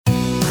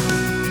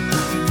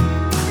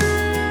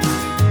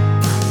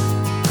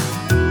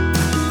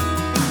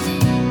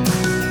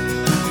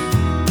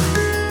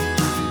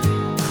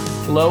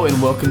Hello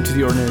and welcome to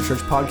the Ordinary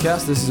Church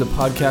Podcast. This is a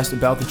podcast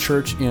about the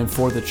church and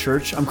for the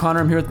church. I'm Connor,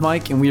 I'm here with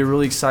Mike, and we are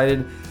really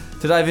excited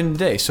to dive in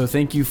today. So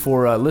thank you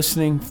for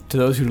listening. To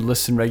those who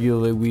listen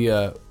regularly,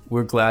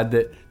 we're glad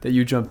that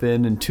you jump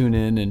in and tune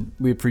in, and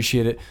we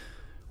appreciate it.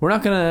 We're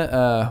not going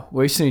to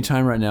waste any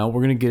time right now.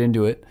 We're going to get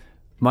into it.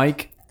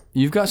 Mike,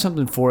 you've got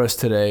something for us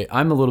today.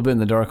 I'm a little bit in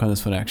the dark on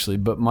this one, actually,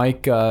 but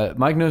Mike knows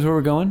where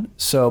we're going.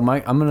 So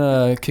Mike, I'm going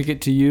to kick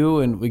it to you,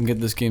 and we can get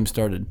this game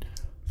started.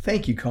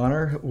 Thank you,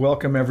 Connor.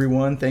 Welcome,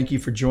 everyone. Thank you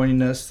for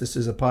joining us. This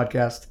is a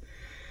podcast,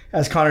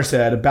 as Connor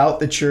said, about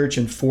the church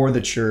and for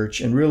the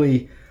church, and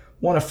really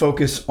want to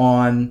focus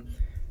on,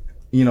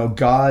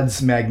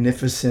 God's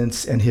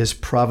magnificence and his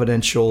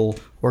providential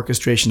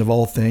orchestration of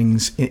all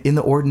things in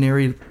the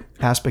ordinary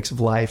aspects of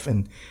life.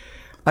 And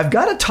I've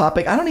got a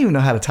topic. I don't even know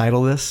how to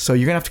title this, so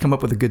you're going to have to come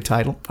up with a good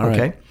title. All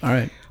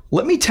right.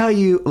 Let me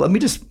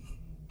just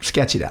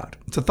sketch it out.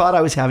 It's a thought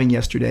I was having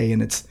yesterday,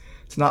 and it's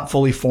not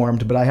fully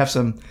formed, but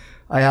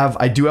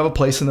I do have a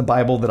place in the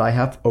Bible that I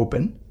have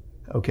open,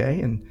 okay?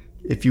 And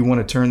if you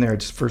want to turn there,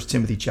 it's 1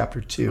 Timothy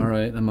chapter 2. All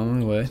right, I'm on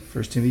my way.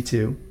 1 Timothy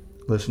 2,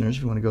 listeners,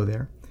 if you want to go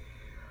there.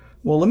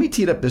 Well, let me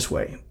tee it up this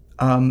way.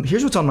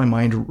 Here's what's on my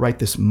mind right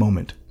this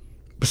moment,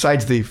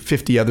 besides the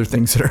 50 other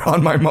things that are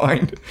on my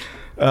mind.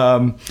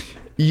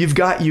 You've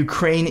got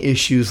Ukraine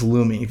issues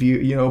looming. If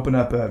you open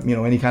up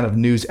any kind of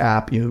news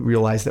app, you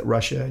realize that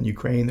Russia and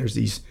Ukraine, there's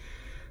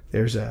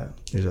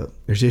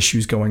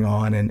issues going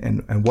on,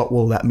 and what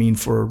will that mean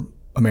for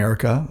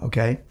America,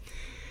 okay?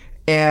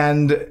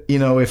 And,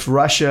 if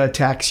Russia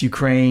attacks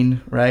Ukraine,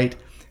 right,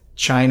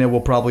 China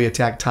will probably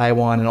attack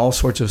Taiwan, and all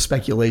sorts of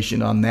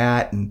speculation on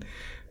that. And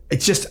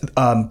it's just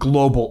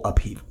global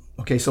upheaval,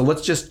 okay? So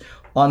let's just,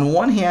 on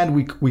one hand,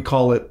 we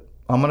call it,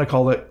 I'm going to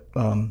call it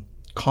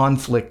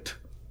conflict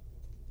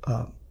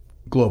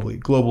globally,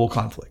 global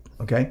conflict,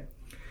 okay?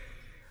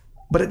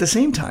 But at the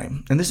same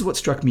time, and this is what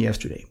struck me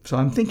yesterday, so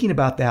I'm thinking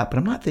about that, but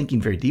I'm not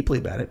thinking very deeply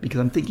about it because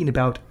I'm thinking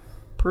about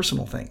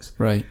personal things.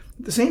 Right.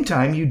 At the same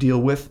time, you deal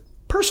with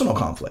personal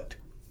conflict,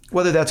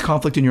 whether that's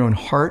conflict in your own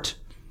heart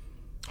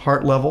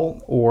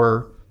level,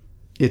 or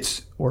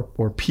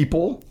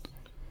people.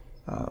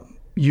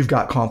 You've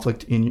got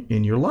conflict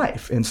in your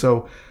life, and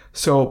so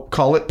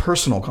call it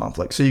personal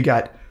conflict. So you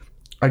got.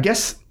 I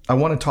guess I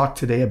want to talk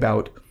today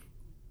about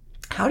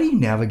how do you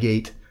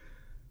navigate,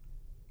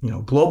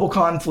 global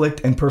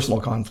conflict and personal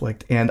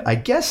conflict. And I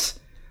guess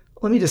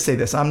let me just say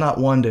this: I'm not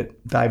one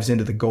that dives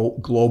into the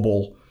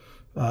global.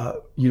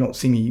 You don't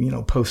see me,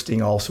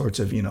 posting all sorts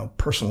of,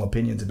 personal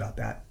opinions about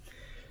that.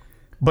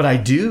 But I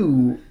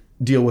do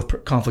deal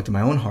with conflict in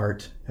my own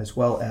heart, as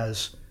well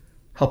as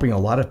helping a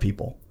lot of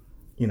people,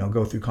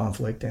 go through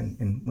conflict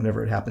and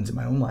whenever it happens in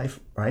my own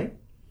life, right?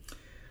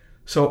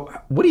 So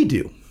what do you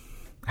do?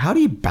 How do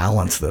you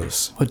balance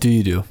those? What do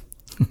you do?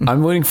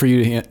 I'm waiting for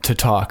you to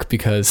talk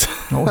because...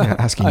 I wasn't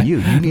asking you.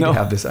 You need to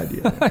have this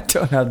idea. I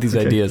don't have these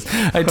ideas.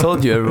 I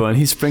told you, everyone,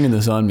 he's springing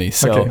this on me.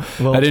 So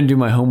I didn't do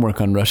my homework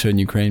on Russia and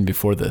Ukraine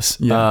before this.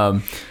 Yeah.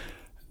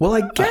 Well,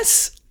 I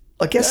guess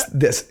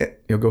this...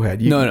 go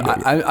ahead.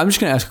 I'm just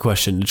going to ask a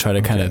question to try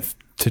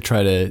to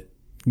try to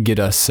get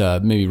us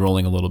maybe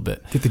rolling a little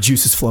bit. Get the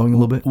juices flowing a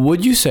little bit.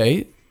 Would you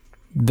say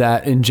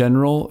that in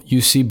general,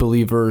 you see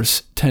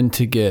believers tend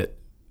to get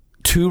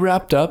too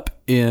wrapped up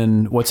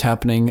in what's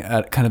happening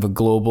at kind of a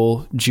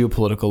global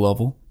geopolitical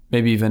level,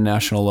 maybe even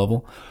national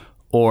level,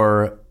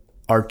 or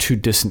are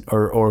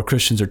or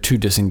Christians are too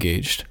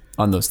disengaged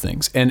on those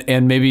things?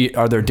 And maybe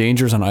are there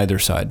dangers on either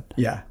side?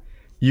 Yeah.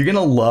 You're going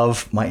to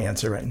love my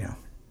answer right now.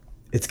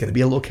 It's going to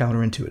be a little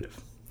counterintuitive.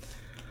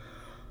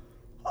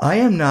 I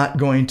am not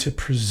going to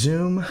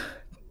presume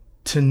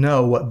to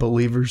know what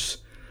believers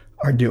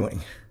are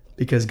doing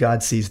because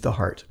God sees the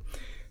heart.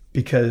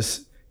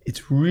 Because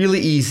it's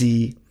really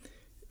easy.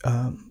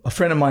 A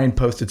friend of mine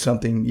posted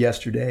something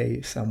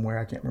yesterday somewhere.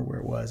 I can't remember where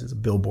it was. It's a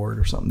billboard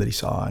or something that he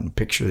saw and a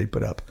picture they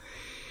put up.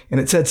 And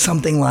it said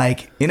something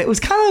like, and it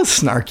was kind of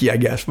snarky, I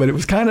guess, but it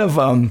was kind of,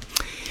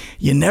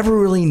 you never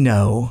really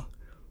know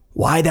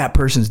why that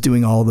person's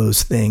doing all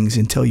those things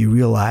until you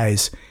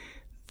realize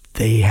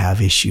they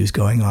have issues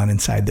going on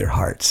inside their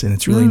hearts. And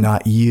it's really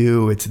not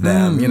you, it's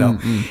them,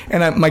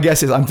 And my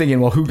guess is I'm thinking,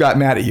 well, who got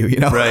mad at you,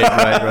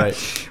 Right.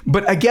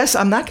 But I guess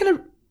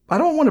I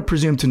don't want to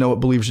presume to know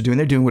what believers are doing.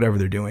 They're doing whatever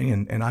they're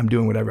doing, and I'm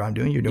doing whatever I'm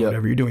doing. You're doing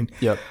whatever you're doing.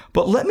 Yep.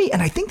 But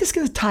and I think this is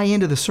going to tie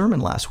into the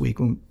sermon last week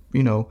when,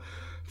 1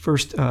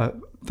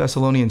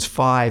 Thessalonians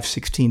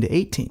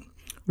 5:16-18.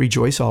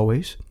 Rejoice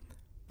always,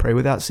 pray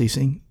without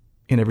ceasing,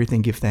 in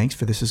everything give thanks,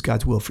 for this is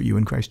God's will for you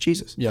in Christ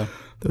Jesus. Yeah.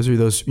 Those are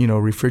those,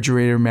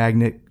 refrigerator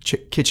magnet,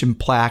 kitchen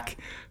plaque,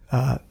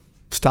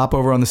 stop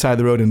over on the side of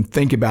the road and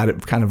think about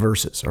it kind of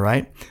verses, all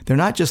right? They're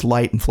not just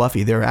light and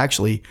fluffy. They're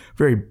actually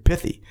very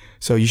pithy.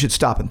 So you should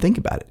stop and think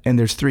about it. And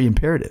there's 3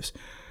 imperatives.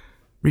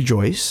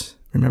 Rejoice.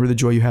 Remember the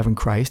joy you have in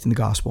Christ in the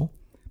gospel.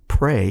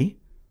 Pray.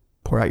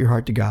 Pour out your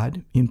heart to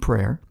God in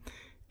prayer.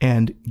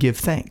 And give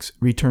thanks.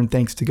 Return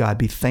thanks to God.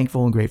 Be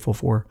thankful and grateful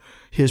for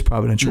his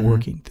providential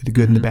working through the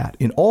good and the bad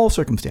in all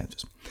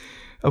circumstances.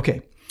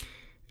 Okay.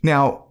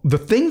 Now, the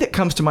thing that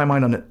comes to my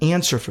mind on an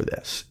answer for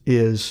this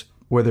is,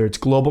 whether it's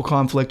global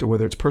conflict or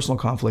whether it's personal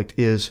conflict,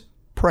 is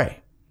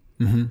pray.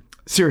 Mm-hmm.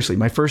 Seriously,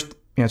 my first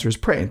answer is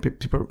pray. And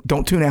people,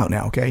 don't tune out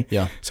now, okay?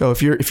 Yeah. So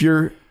if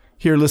you're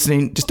here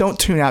listening, just don't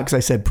tune out because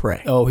I said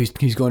pray. Oh,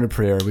 he's going to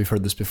prayer. We've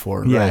heard this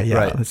before. Yeah, right, yeah.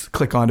 Right. Let's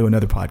click on to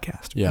another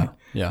podcast. Yeah, right?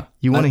 yeah.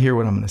 You want to hear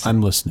what I'm going to say?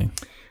 I'm listening.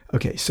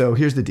 Okay, so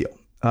here's the deal.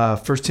 1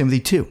 Timothy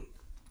 2.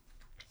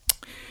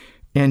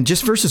 And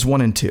just verses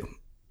 1 and 2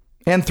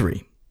 and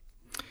 3.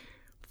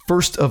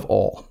 First of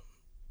all,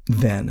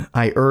 then,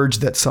 I urge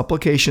that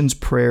supplications,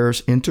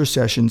 prayers,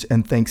 intercessions,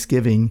 and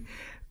thanksgiving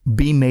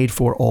be made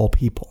for all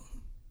people.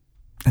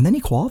 And then he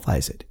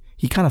qualifies it.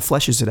 He kind of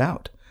fleshes it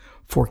out.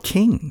 For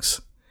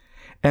kings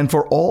and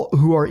for all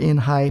who are in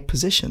high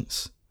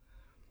positions.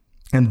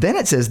 And then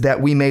it says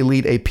that we may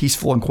lead a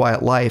peaceful and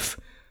quiet life,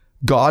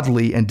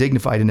 godly and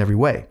dignified in every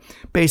way.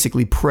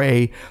 Basically,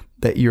 pray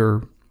that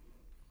your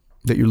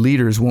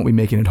leaders won't be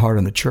making it hard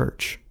on the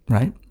church,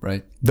 right?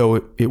 Right. Though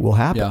it will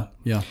happen. Yeah,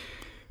 yeah.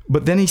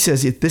 But then he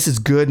says, if this is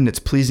good and it's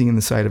pleasing in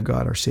the sight of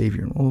God, our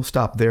Savior. And we'll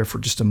stop there for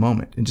just a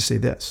moment and just say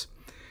this.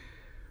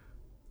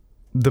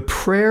 The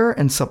prayer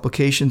and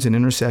supplications and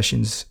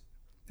intercessions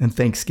and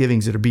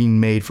thanksgivings that are being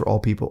made for all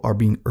people are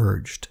being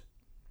urged.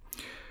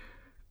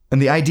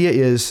 And the idea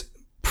is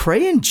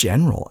pray in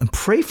general and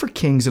pray for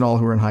kings and all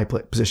who are in high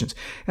positions.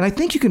 And I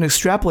think you can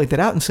extrapolate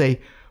that out and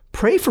say,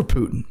 pray for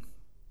Putin.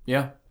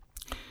 Yeah.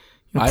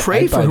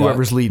 Pray for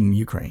whoever's leading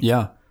Ukraine.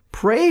 Yeah.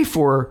 Pray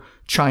for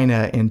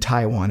China and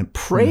Taiwan, and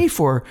pray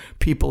for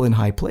people in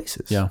high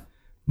places. Yeah.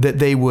 That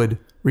they would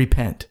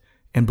repent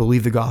and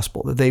believe the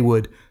gospel, that they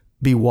would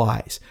be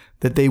wise,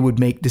 that they would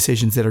make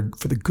decisions that are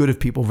for the good of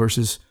people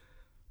versus,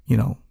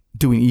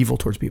 doing evil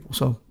towards people.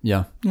 So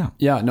yeah.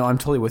 No, I'm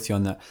totally with you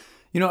on that.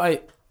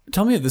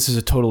 Tell me if this is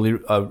a totally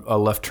a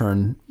left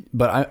turn,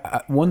 but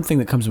I one thing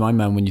that comes to my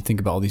mind when you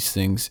think about all these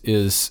things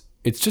is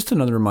it's just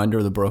another reminder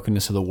of the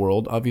brokenness of the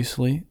world,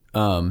 obviously.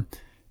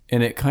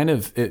 And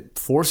it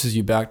forces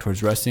you back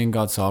towards resting in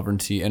God's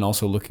sovereignty and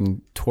also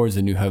looking towards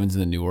the new heavens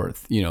and the new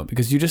earth,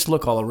 because you just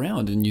look all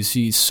around and you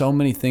see so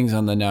many things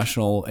on the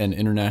national and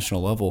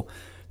international level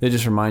that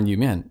just remind you,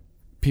 man,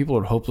 people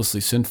are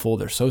hopelessly sinful.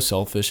 They're so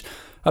selfish.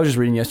 I was just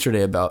reading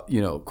yesterday about,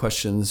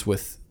 questions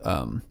with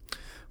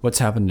what's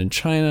happened in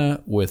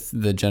China with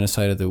the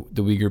genocide of the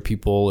Uyghur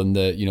people in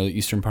the, the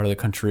eastern part of the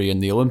country,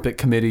 and the Olympic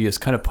Committee is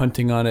kind of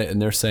punting on it,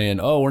 and they're saying,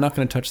 oh, we're not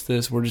going to touch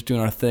this. We're just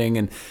doing our thing.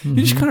 And you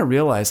just kind of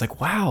realize,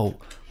 like, wow,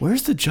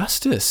 where's the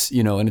justice?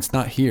 And it's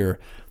not here.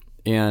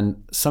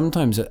 And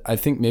sometimes I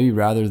think maybe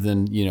rather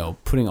than,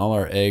 putting all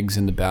our eggs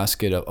in the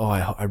basket of,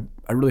 I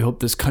really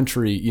hope this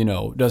country,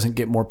 doesn't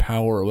get more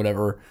power or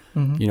whatever,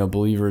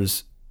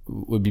 believers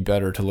would be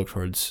better to look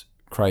towards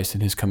Christ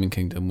and his coming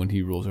kingdom when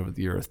he rules over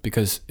the earth,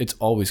 because it's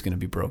always going to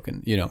be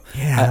broken,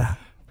 Yeah.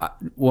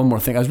 One more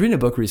thing. I was reading a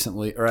book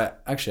recently, or I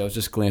was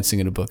just glancing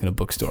at a book in a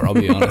bookstore, I'll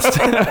be honest.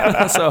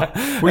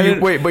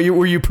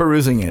 Were you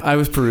perusing it? I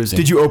was perusing.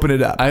 Did you open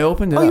it up? I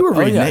opened it up. You were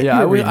reading it. Yeah,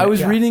 I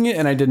was reading it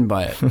and I didn't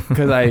buy it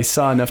because I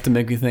saw enough to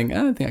make me think,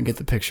 I think I get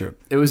the picture.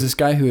 It was this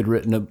guy who had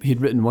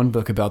written one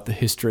book about the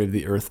history of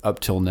the earth up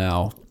till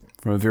now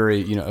from a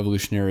very,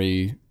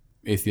 evolutionary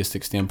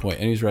atheistic standpoint.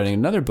 And he's writing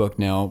another book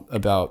now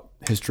about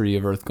history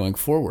of earth going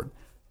forward.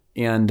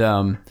 And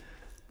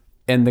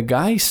the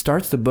guy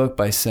starts the book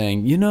by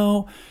saying,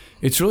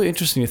 it's really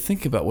interesting to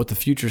think about what the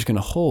future is going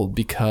to hold,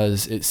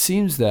 because it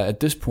seems that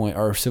at this point,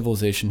 our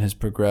civilization has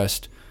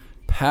progressed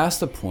past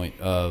the point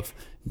of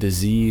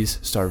disease,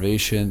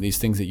 starvation, these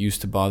things that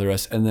used to bother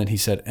us. And then he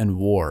said, and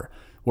war.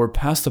 We're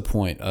past the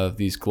point of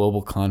these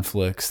global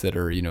conflicts that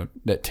are,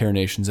 that tear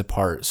nations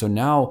apart. So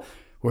now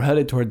we're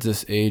headed towards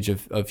this age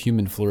of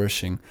human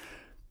flourishing.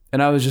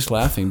 And I was just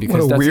laughing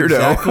because what a that's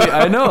weirdo. Exactly,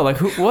 I know. Like,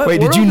 what?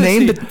 Wait, did you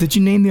name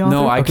the author?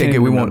 No, I can't. Okay, good.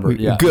 We won't.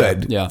 Yeah,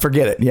 good. Yeah.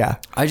 Forget it. Yeah.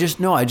 I just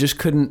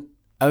couldn't.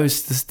 I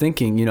was just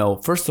thinking,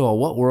 first of all,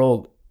 what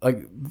world?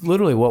 Like,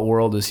 literally, what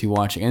world is he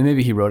watching? And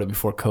maybe he wrote it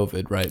before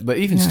COVID, right? But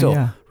even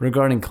still,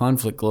 regarding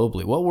conflict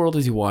globally, what world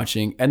is he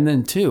watching? And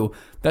then two,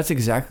 that's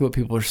exactly what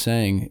people are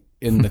saying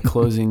in the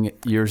closing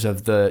years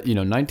of the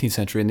 19th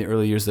century and the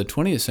early years of the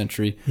 20th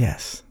century.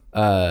 Yes.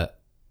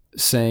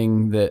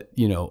 Saying that,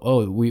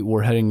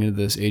 we're heading into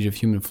this age of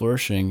human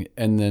flourishing,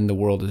 and then the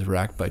world is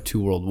racked by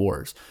 2 world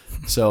wars.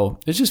 So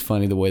it's just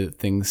funny the way that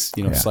things,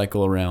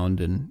 cycle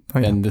around, and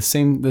the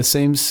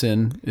same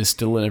sin is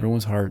still in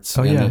everyone's hearts.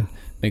 It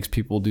makes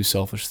people do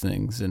selfish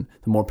things, and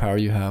the more power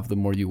you have, the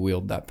more you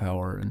wield that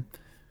power. And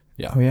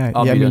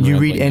I mean, you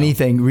read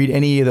anything, read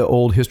any of the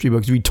old history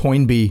books, read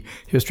Toynbee,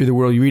 History of the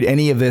World, you read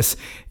any of this,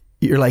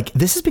 you're like,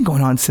 this has been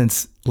going on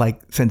since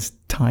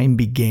time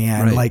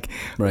began,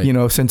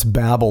 since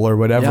Babel or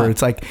whatever.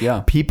 It's like,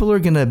 people are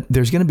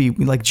there's going to be,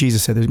 like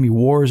Jesus said, there's going to be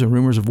wars and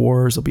rumors of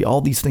wars. There'll be all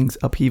these things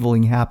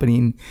upheavaling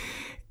happening,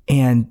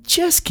 and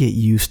just get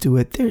used to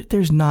it.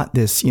 There's not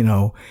this,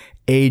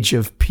 age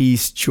of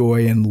peace,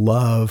 joy, and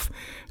love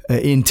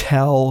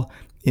until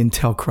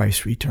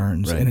Christ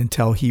returns and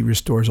until he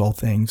restores all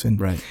things.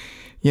 And, I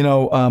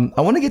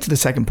want to get to the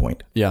second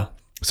point. Yeah.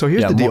 So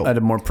here's the deal. At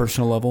a more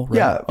personal level, right?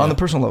 Yeah, on the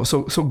personal level.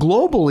 So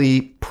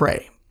globally,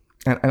 pray.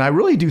 And I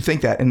really do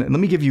think that. And let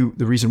me give you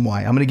the reason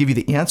why. I'm going to give you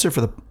the answer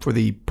for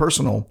the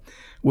personal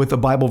with a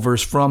Bible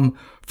verse from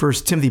 1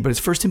 Timothy, but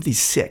it's 1 Timothy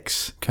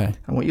 6. Okay.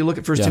 I want you to look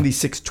at 1 Timothy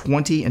 6,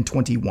 20 and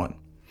 21.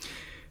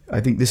 I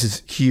think this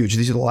is huge.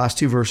 These are the last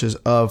two verses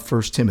of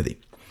 1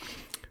 Timothy.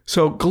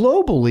 So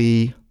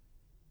globally,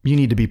 you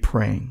need to be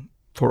praying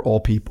for all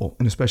people,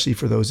 and especially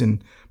for those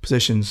in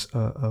positions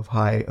of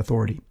high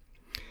authority.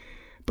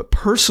 But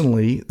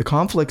personally, the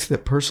conflicts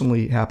that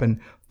personally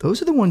happen,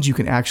 those are the ones you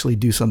can actually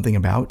do something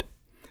about.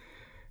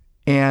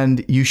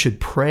 And you should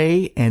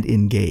pray and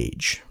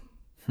engage.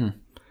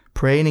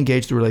 Pray and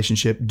engage the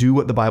relationship. Do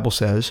what the Bible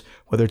says.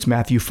 Whether it's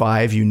Matthew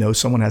 5, you know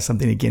someone has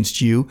something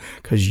against you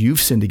because you've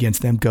sinned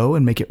against them. Go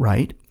and make it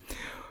right.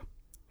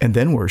 And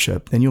then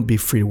worship. Then you'll be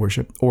free to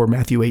worship. Or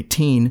Matthew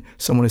 18,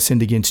 someone has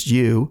sinned against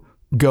you.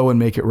 Go and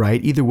make it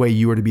right. Either way,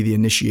 you are to be the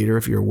initiator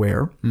if you're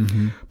aware.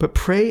 But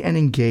pray and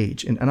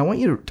engage. And I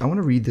want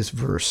to read this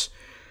verse.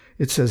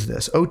 It says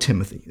this, O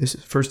Timothy. This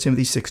is 1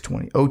 Timothy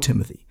 6:20. O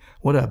Timothy.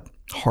 What a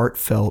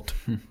heartfelt,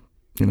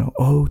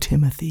 O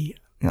Timothy.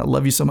 I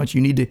love you so much.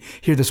 You need to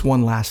hear this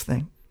one last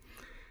thing.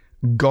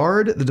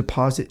 Guard the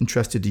deposit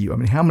entrusted to you. I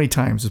mean, how many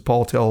times does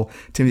Paul tell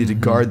Timothy to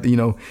guard,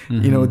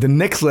 the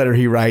next letter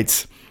he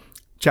writes,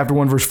 chapter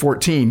 1, verse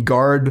 14,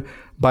 guard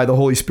by the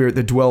Holy Spirit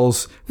that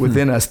dwells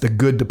within us the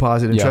good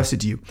deposit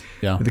entrusted to you.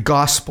 Yeah. The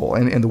gospel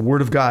and the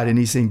word of God. And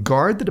he's saying,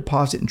 guard the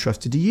deposit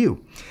entrusted to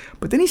you.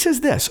 But then he says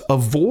this,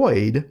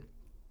 avoid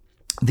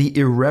the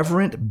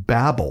irreverent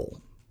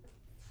babble.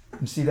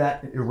 You see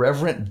that?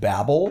 Irreverent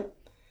babble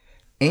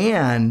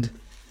and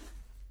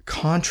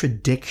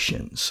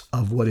contradictions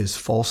of what is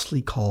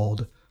falsely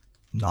called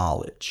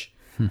knowledge,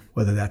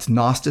 whether that's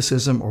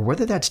Gnosticism or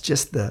whether that's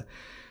just the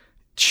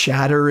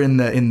chatter in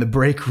the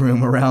break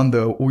room around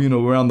the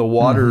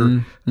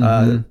water.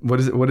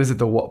 What is it?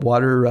 The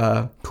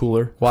water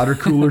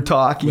cooler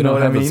talk. You know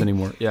what I mean?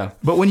 Anymore. Yeah.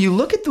 But when you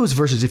look at those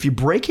verses, if you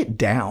break it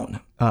down,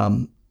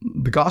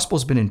 the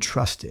gospel's been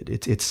entrusted.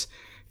 It's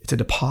a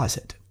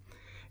deposit,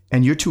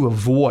 and you're to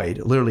avoid,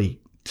 literally,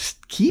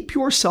 keep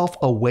yourself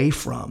away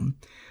from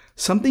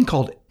something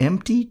called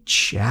empty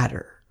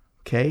chatter.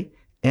 Okay,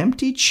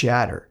 empty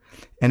chatter,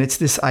 and it's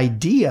this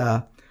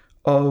idea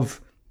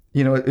of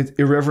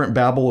irreverent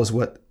babble is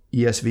what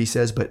ESV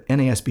says, but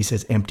NASB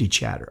says empty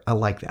chatter. I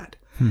like that.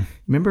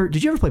 Remember,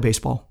 did you ever play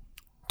baseball?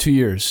 2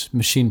 years,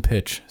 machine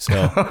pitch. So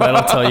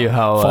that'll tell you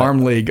how.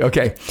 Farm league.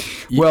 Okay.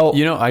 Well,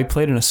 I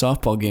played in a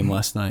softball game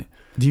last night.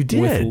 You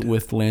did?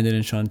 With Landon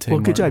and Shantae.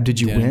 Well, good job. Did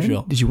you win?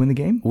 Did you win the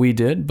game? We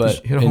did,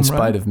 but in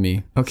spite of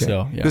me. Okay.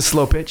 So, yeah. The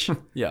slow pitch?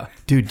 Yeah.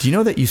 Dude, do you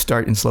know that you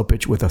start in slow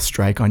pitch with a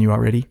strike on you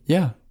already?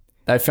 Yeah.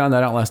 I found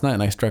that out last night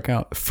and I struck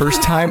out. The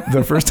first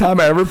time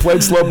I ever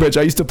played slow pitch,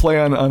 I used to play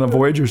on a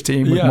Voyagers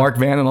team with Mark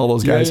Van and all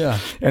those guys. Yeah.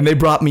 And they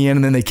brought me in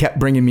and then they kept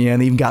bringing me in.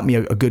 They even got me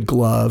a good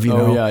glove,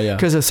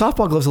 Because a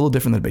softball glove is a little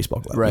different than a baseball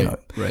glove. Right,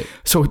 right.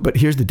 So, but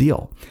here's the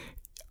deal.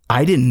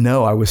 I didn't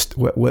know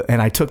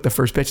and I took the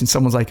first pitch and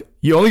someone's like,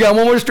 you only got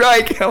one more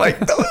strike. I'm like,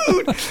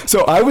 dude.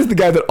 So I was the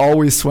guy that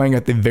always swung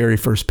at the very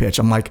first pitch.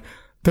 I'm like,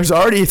 it's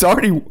already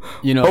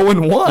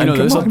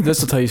 0-1.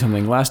 This will tell you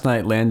something. Last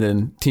night,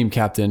 Landon, team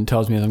captain,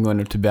 tells me as I'm going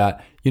up to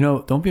bat,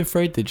 don't be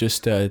afraid to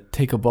just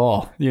take a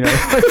ball. You're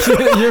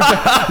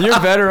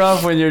better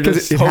off when you're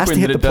just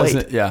hoping that it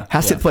doesn't. Yeah,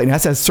 has to hit the plate. And it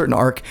has to have a certain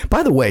arc.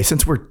 By the way,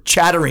 since we're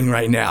chattering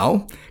right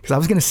now, because I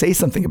was going to say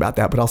something about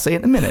that, but I'll say it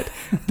in a minute.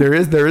 There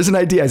is an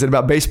idea I said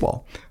about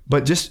baseball,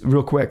 but just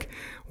real quick.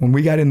 When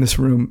we got in this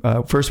room,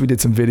 first we did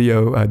some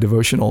video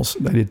devotionals.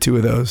 I did 2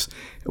 of those.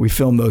 We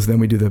filmed those, then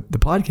we do the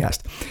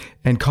podcast.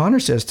 And Connor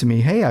says to me,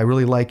 "Hey, I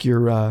really like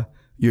your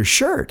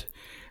shirt."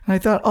 And I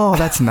thought, "Oh,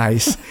 that's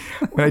nice."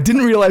 When I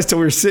didn't realize till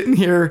we were sitting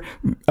here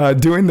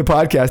doing the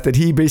podcast that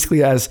he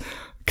basically has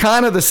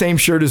kind of the same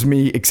shirt as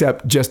me,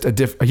 except just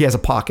he has a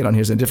pocket on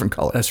his in a different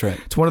color. That's right.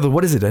 It's one of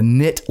what is it? A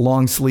knit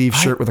long sleeve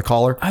shirt with a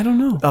collar? I don't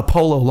know. A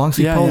polo, long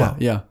sleeve polo.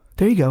 Yeah.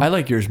 There you go. I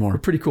like yours more. They're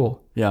pretty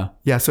cool. Yeah.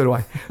 Yeah, so do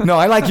I. No,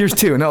 I like yours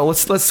too. No,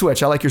 let's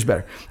switch. I like yours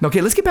better.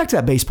 Okay, let's get back to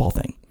that baseball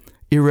thing.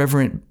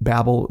 Irreverent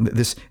babble,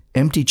 this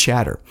empty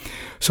chatter.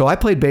 So I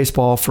played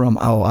baseball from,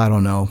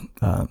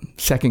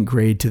 second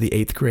grade to the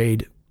 8th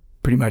grade,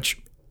 pretty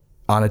much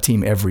on a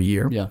team every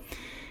year. Yeah.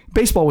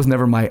 Baseball was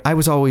never I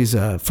was always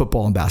a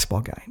football and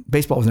basketball guy.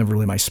 Baseball was never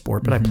really my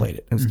sport, but I played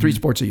it. It was 3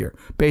 sports a year: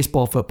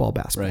 baseball, football,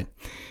 basketball. Right.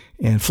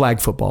 And flag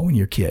football when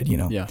you're a kid,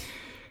 Yeah.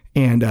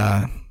 And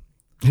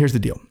here's the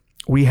deal.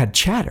 We had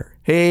chatter.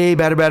 Hey,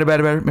 batter.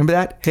 Remember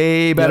that?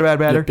 Hey,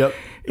 batter. Yep.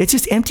 It's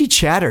just empty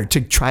chatter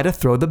to try to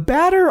throw the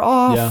batter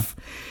off. Yeah.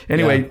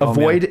 Anyway,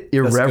 avoid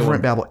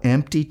irreverent babble,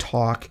 empty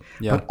talk,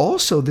 but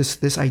also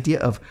this idea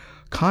of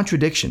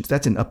contradictions.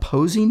 That's in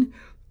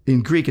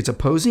Greek, it's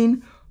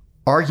opposing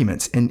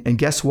arguments. And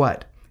guess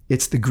what?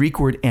 It's the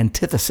Greek word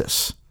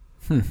antithesis.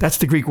 That's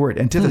the Greek word,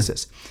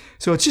 antithesis.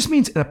 So it just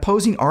means an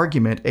opposing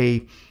argument,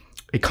 a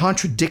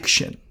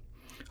contradiction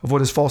of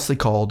what is falsely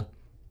called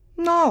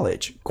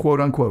knowledge, quote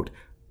unquote,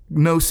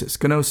 gnosis.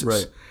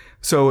 Right.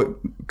 So it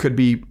could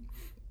be,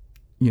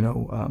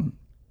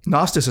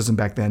 Gnosticism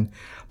back then.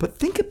 But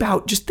think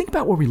about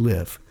where we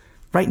live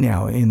right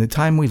now, in the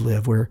time we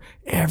live, where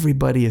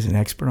everybody is an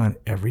expert on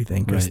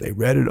everything because they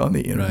read it on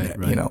the internet,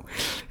 Right. And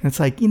it's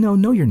like,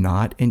 no, you're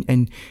not.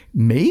 And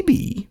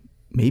maybe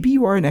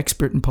you are an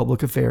expert in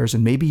public affairs,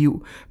 and maybe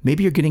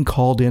you're getting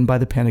called in by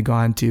the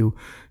Pentagon to,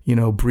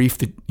 brief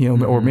the,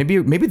 or maybe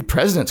the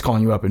president's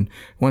calling you up and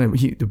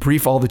wanting to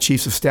brief all the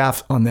chiefs of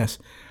staff on this,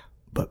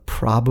 but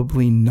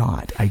probably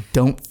not. I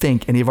don't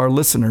think any of our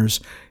listeners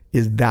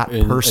is that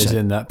person. Is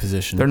in that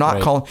position. They're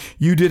not calling.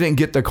 You didn't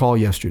get the call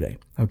yesterday.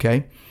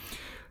 Okay.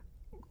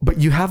 But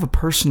you have a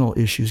personal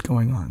issues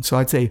going on. So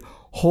I'd say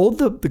hold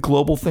the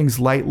global things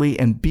lightly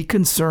and be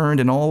concerned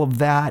and all of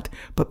that,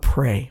 but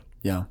pray.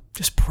 Yeah.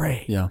 Just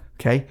pray. Yeah.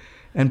 Okay.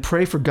 And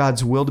pray for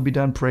God's will to be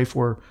done. Pray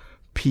for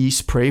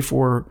peace. Pray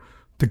for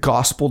the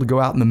gospel to go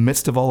out in the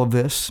midst of all of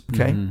this.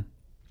 Okay.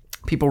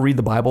 Mm-hmm. People read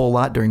the Bible a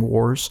lot during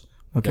wars.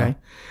 Okay.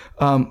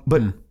 Yeah.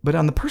 But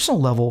on the personal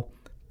level,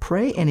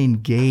 pray and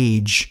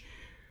engage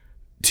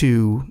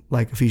to,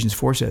 like Ephesians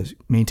 4 says,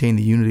 maintain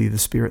the unity of the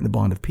Spirit and the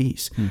bond of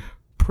peace.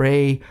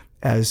 Pray,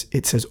 as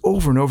it says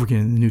over and over again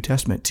in the New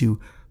Testament, to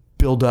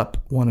build up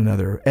one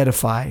another,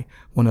 edify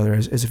one another,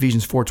 as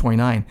Ephesians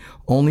 4:29.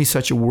 Only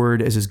such a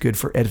word as is good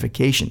for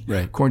edification,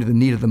 according to the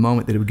need of the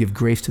moment, that it would give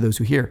grace to those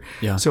who hear.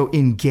 Yeah. So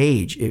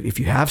engage. If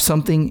you have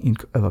something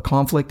of a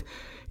conflict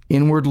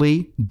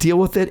inwardly, deal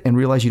with it and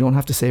realize you don't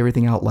have to say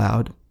everything out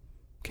loud.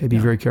 Okay, be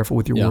very careful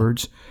with your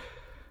words.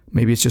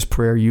 Maybe it's just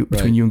prayer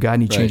between you and God,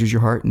 and He changes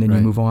your heart, and then you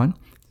move on.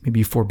 Maybe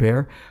you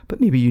forbear,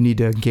 but maybe you need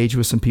to engage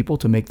with some people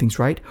to make things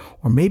right.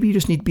 Or maybe you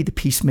just need to be the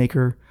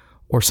peacemaker,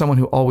 or someone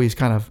who always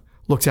kind of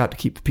looks out to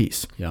keep the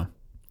peace. Yeah.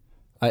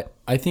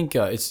 I think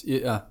it's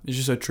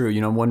just so true.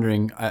 I'm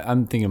wondering,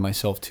 I'm thinking of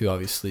myself too,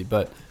 obviously,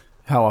 but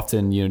how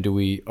often,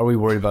 are we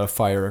worried about a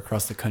fire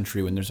across the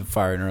country when there's a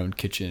fire in our own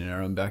kitchen, in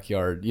our own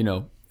backyard,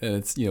 and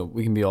it's,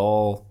 we can be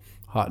all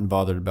hot and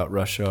bothered about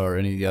Russia or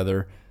any of the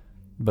other,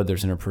 but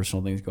there's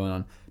interpersonal things going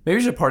on. Maybe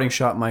just a parting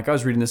shot, Mike. I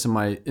was reading this in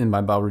my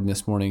Bible reading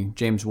this morning,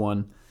 James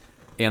 1,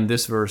 and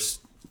this verse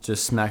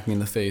just smacked me in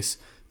the face.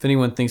 If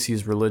anyone thinks he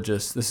is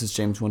religious, this is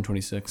James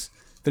 1:26.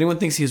 If anyone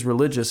thinks he is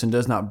religious and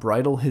does not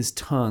bridle his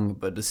tongue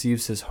but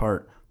deceives his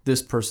heart,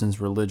 this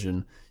person's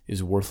religion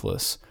is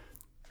worthless.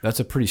 That's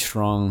a pretty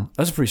strong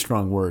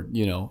word,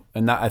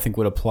 and that I think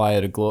would apply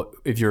at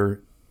if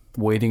you're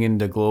wading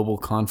into global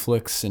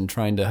conflicts and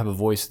trying to have a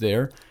voice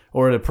there,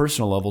 or at a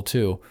personal level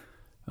too.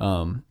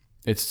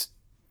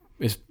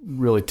 It's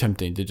really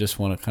tempting to just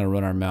want to kind of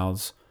run our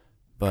mouths,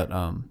 but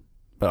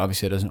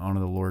obviously it doesn't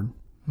honor the Lord.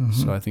 Mm-hmm.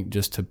 So I think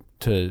just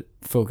to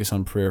focus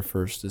on prayer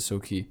first is so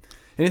key.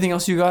 Anything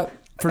else you got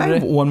for today? I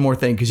have one more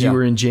thing, because you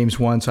were in James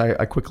 1, so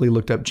I quickly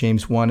looked up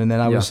James 1, and then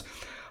I was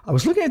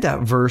looking at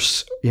that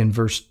verse in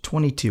verse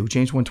 22,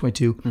 James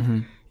 1:22. Mm-hmm.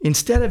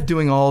 Instead of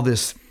doing all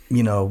this,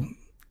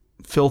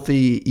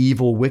 filthy,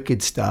 evil,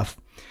 wicked stuff,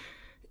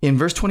 in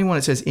verse 21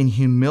 it says, "In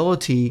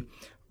humility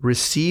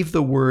receive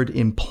the word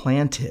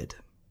implanted,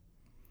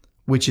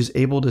 which is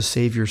able to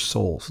save your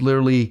souls."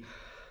 Literally,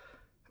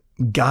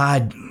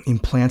 God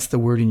implants the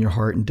word in your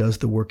heart and does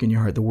the work in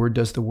your heart. The word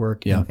does the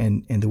work,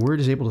 and the word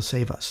is able to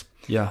save us.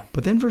 Yeah.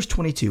 But then verse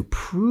 22,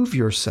 prove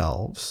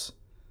yourselves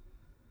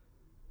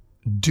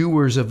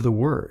doers of the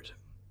word,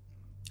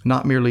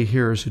 not merely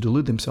hearers who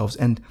delude themselves.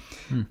 And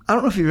I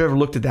don't know if you've ever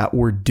looked at that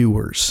word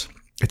doers.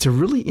 It's a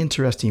really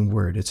interesting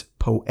word. It's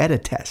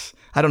poetes.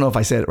 I don't know if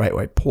I said it right.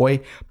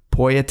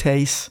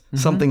 Poetes,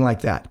 something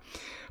like that.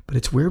 But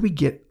it's where we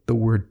get the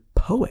word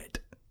poet.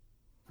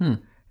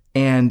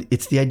 And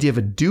it's the idea of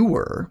a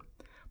doer,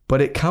 but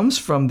it comes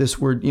from this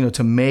word,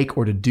 to make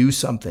or to do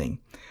something.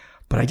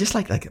 But I just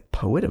like a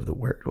poet of the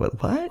word. What?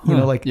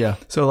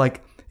 So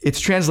it's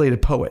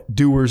translated poet,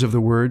 doers of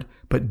the word,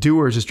 but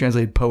doers is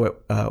translated poet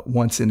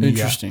once in the...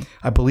 Interesting.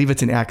 I believe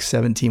it's in Acts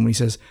 17 when he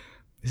says,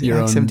 is it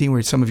Acts 17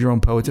 where some of your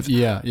own poets have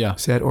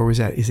said, or is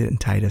it in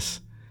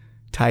Titus?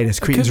 Titus.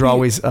 Cretans are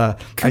always, I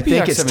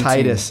think it's 17.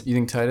 Titus. You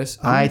think Titus?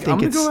 I'm going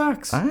to go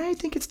Acts. I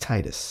think it's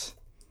Titus.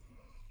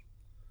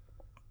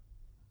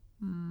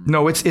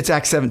 No, it's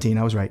Acts 17.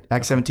 I was right.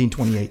 Acts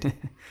 17:28.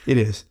 It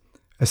is.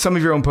 As some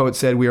of your own poets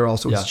said, we are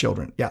also his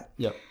children. Yeah.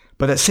 Yep.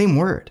 But that same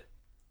word,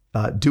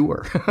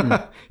 doer.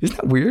 Isn't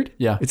that weird?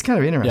 Yeah. It's kind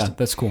of interesting. Yeah,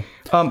 that's cool.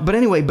 But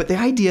anyway, the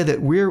idea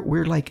that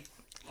we're like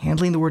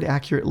handling the word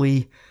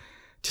accurately,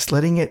 just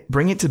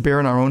bring it to bear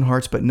in our own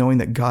hearts, but knowing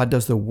that God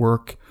does the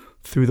work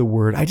through the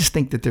word. I just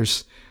think that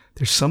there's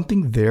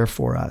something there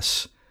for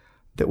us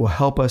that will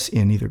help us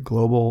in either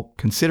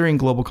considering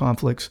global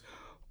conflicts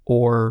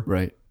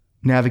or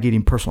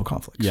navigating personal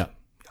conflicts. Yeah.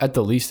 At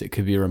the least, it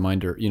could be a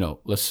reminder,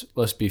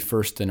 let's be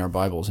first in our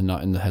Bibles and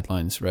not in the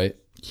headlines, right?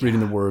 Yeah. Reading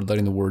the word,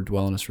 letting the word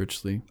dwell in us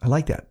richly. I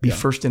like that. Be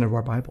first in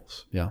our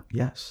Bibles. Yeah.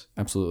 Yes.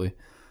 Absolutely.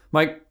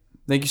 Mike,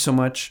 thank you so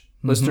much.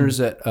 Listeners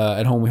at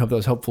home, we hope that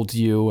was helpful to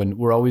you. And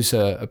we're always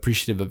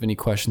appreciative of any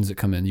questions that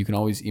come in. You can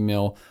always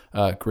email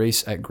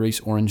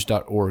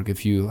grace@graceorange.org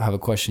if you have a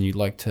question you'd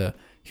like to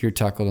hear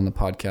tackled on the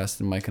podcast,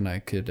 and Mike and I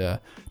could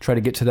try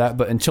to get to that.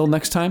 But until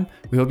next time,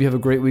 we hope you have a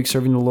great week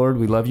serving the Lord.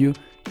 We love you,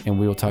 and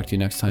we will talk to you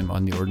next time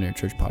on the Ordinary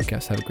Church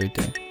Podcast. Have a great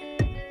day.